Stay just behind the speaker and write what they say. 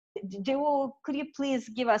could you please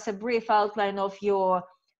give us a brief outline of your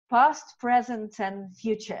past, present, and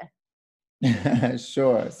future?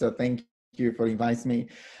 Sure. So thank you for inviting me.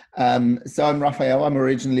 So I'm Rafael. I'm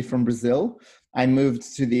originally from Brazil. I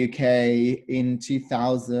moved to the UK in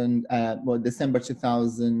 2000, December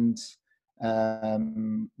 2001.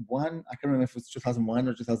 I can't remember if it was 2001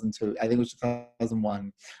 or 2002. I think it was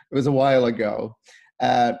 2001. It was a while ago.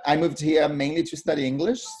 I moved here mainly to study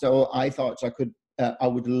English. So I thought I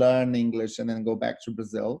would learn English and then go back to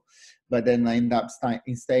Brazil. But then I ended up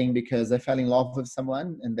staying because I fell in love with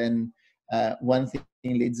someone, and then one thing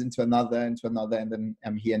leads into another, and then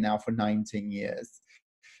I'm here now for 19 years.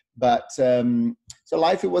 But so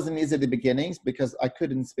life, it wasn't easy at the beginnings because I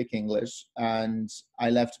couldn't speak English, and I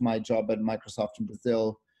left my job at Microsoft in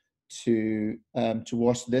Brazil to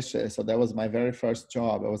wash dishes. So that was my very first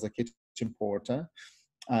job. I was a kitchen porter.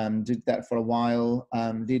 Did that for a while.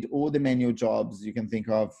 Did all the manual jobs you can think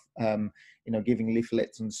of. Giving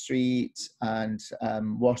leaflets on the street and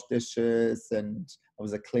wash dishes, and I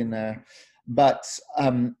was a cleaner. But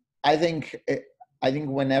I think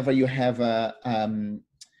whenever you have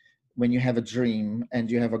when you have a dream and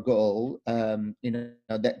you have a goal,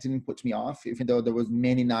 that didn't put me off, even though there was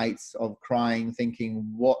many nights of crying,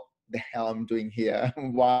 thinking, what the hell I'm doing here?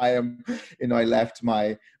 Why I left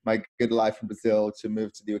my good life in Brazil to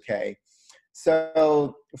move to the UK.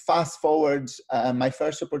 So fast forward, my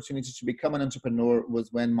first opportunity to become an entrepreneur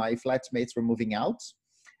was when my flatmates were moving out,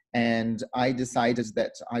 and I decided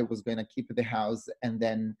that I was going to keep the house and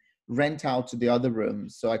then rent out to the other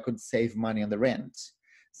rooms so I could save money on the rent.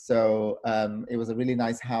 So it was a really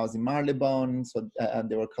nice house in Marylebone. So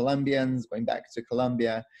they were Colombians, going back to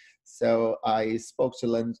Colombia. So I spoke to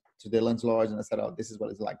the landlord and I said, oh, this is what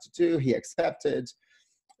I'd like to do. He accepted.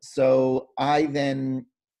 So I then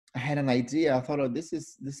had an idea. I thought, oh,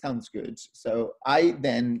 this sounds good. So I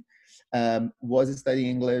then was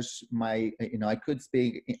studying English. I could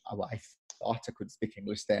speak. Well, I thought I could speak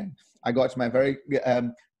English then. I got my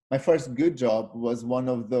my first good job was one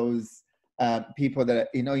of those people that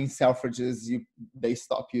in Selfridges they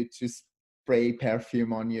stop you to spray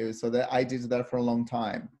perfume on you. So that I did that for a long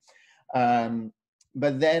time.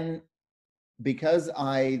 But then, because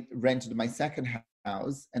I rented my second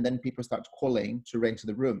house, and then people started calling to rent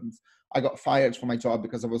the rooms, I got fired from my job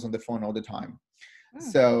because I was on the phone all the time.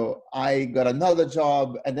 So I got another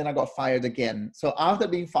job, and then I got fired again. So after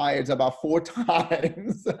being fired about 4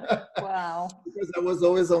 times, wow, because I was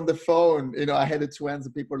always on the phone, I had to answer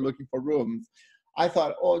people looking for rooms. I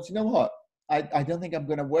thought, oh, do you know what? I don't think I'm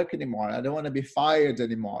going to work anymore. I don't want to be fired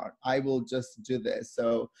anymore. I will just do this.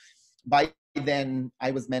 So by then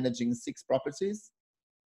I was managing 6 properties.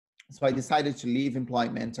 So I decided to leave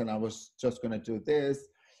employment, and I was just going to do this.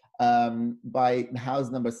 By house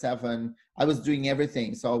number 7, I was doing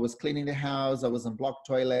everything. So I was cleaning the house, I was on block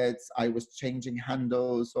toilets, I was changing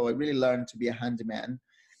handles. So I really learned to be a handyman.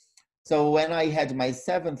 So when I had my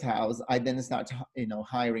 7th house, I then started,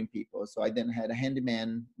 hiring people. So I then had a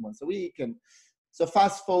handyman once a week. And so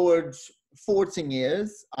fast forward 14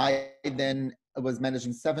 years, I then was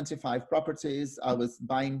managing 75 properties. I was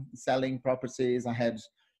buying, selling properties. I had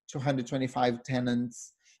 225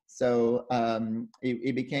 tenants. So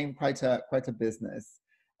it became quite a business.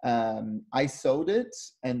 I sold it,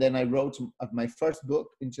 and then I wrote my first book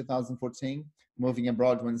in 2014, Moving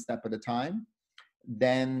Abroad One Step at a Time.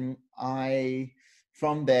 Then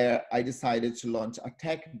from there, I decided to launch a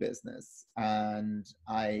tech business, and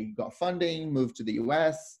I got funding, moved to the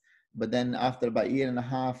US. But then after about a year and a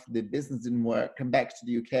half, the business didn't work. Come back to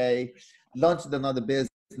the UK, launched another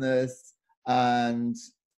business, and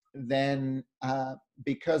then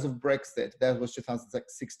because of Brexit, that was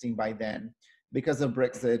 2016 by then, because of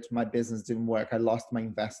Brexit, my business didn't work. I lost my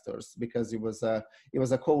investors because it was a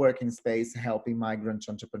co-working space helping migrant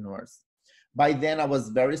entrepreneurs. By then, I was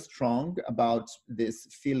very strong about this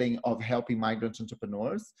feeling of helping migrant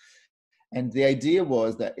entrepreneurs. And the idea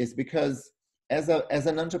was that it's because as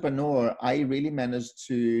an entrepreneur, I really managed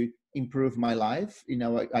to improve my life.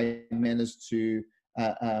 I managed to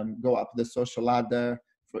go up the social ladder.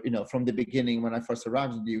 From the beginning, when I first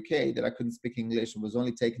arrived in the UK, that I couldn't speak English and was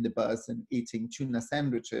only taking the bus and eating tuna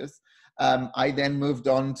sandwiches. I then moved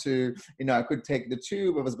on to, I could take the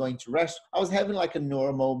tube. I was going to restaurants. I was having like a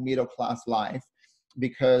normal middle-class life,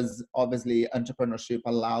 because obviously entrepreneurship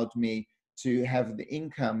allowed me to have the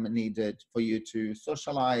income needed for you to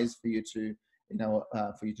socialize, for you to,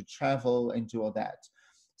 for you to travel and do all that.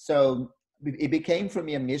 So it became for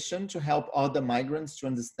me a mission to help other migrants to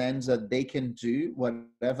understand that they can do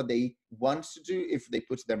whatever they want to do if they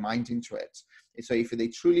put their mind into it. So if they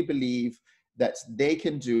truly believe that they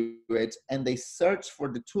can do it, and they search for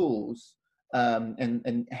the tools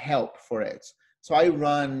and help for it. So I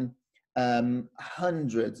run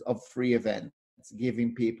hundreds of free events,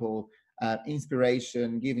 giving people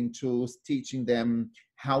inspiration, giving tools, teaching them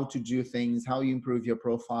how to do things, how you improve your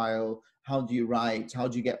profile, how do you write, how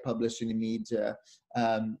do you get published in the media.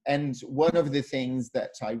 And one of the things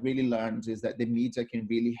that I really learned is that the media can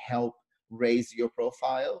really help raise your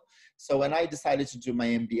profile. So when I decided to do my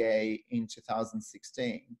MBA in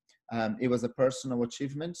 2016, it was a personal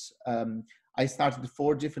achievement. I started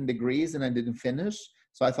 4 different degrees and I didn't finish.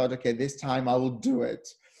 So I thought, okay, this time I will do it.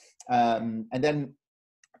 And then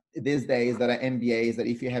these days that are MBAs, that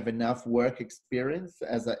if you have enough work experience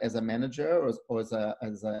as a manager or as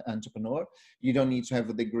an entrepreneur, you don't need to have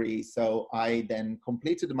a degree. So I then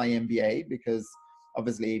completed my MBA because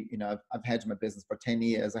obviously, you know, I've had my business for 10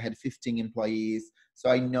 years. I had 15 employees. So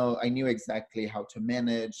I knew exactly how to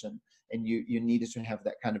manage, and you needed to have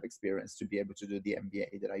that kind of experience to be able to do the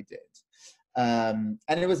MBA that I did.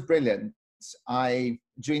 And it was brilliant.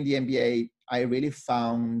 During the MBA, I really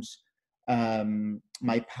found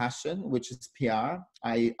my passion, which is PR.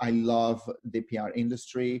 I love the PR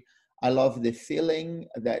industry. I love the feeling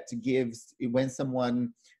that gives when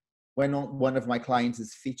one of my clients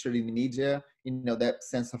is featured in the media, you know, that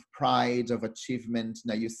sense of pride, of achievement.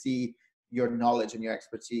 Now you see your knowledge and your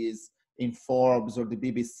expertise in Forbes or the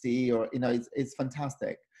BBC, or, you know, it's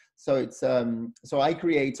fantastic. So so I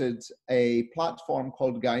created a platform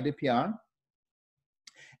called Guided PR.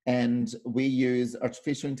 And we use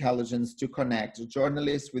artificial intelligence to connect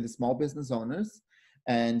journalists with small business owners.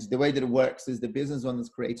 And the way that it works is the business owners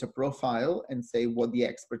create a profile and say what the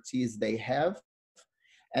expertise they have.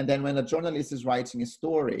 And then when a journalist is writing a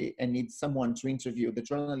story and needs someone to interview, the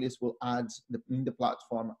journalist will add in the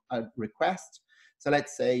platform a request. So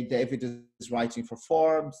let's say David is writing for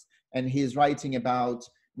Forbes and he's writing about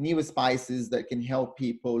new spices that can help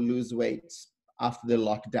people lose weight after the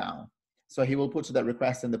lockdown. So he will put that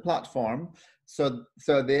request in the platform.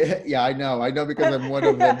 Yeah, I know because I'm one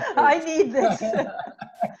of them. I need this.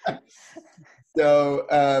 So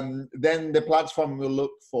then the platform will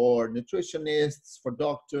look for nutritionists, for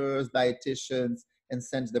doctors, dietitians, and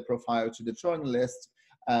send the profile to the journalist,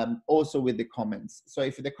 also with the comments. So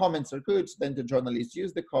if the comments are good, then the journalist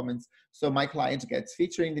use the comments. So my client gets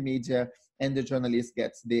featured in the media and the journalist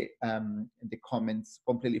gets the comments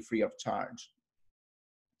completely free of charge.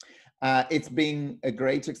 It's been a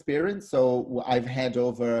great experience. So I've had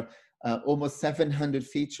over almost 700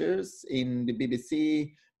 features in the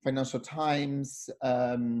BBC, Financial Times,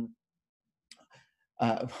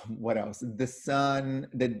 what else? The Sun,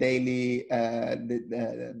 the Daily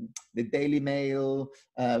Mail,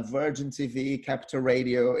 Virgin TV, Capital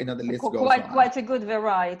Radio. You know, the list goes on. Quite a good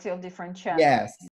variety of different channels. Yes.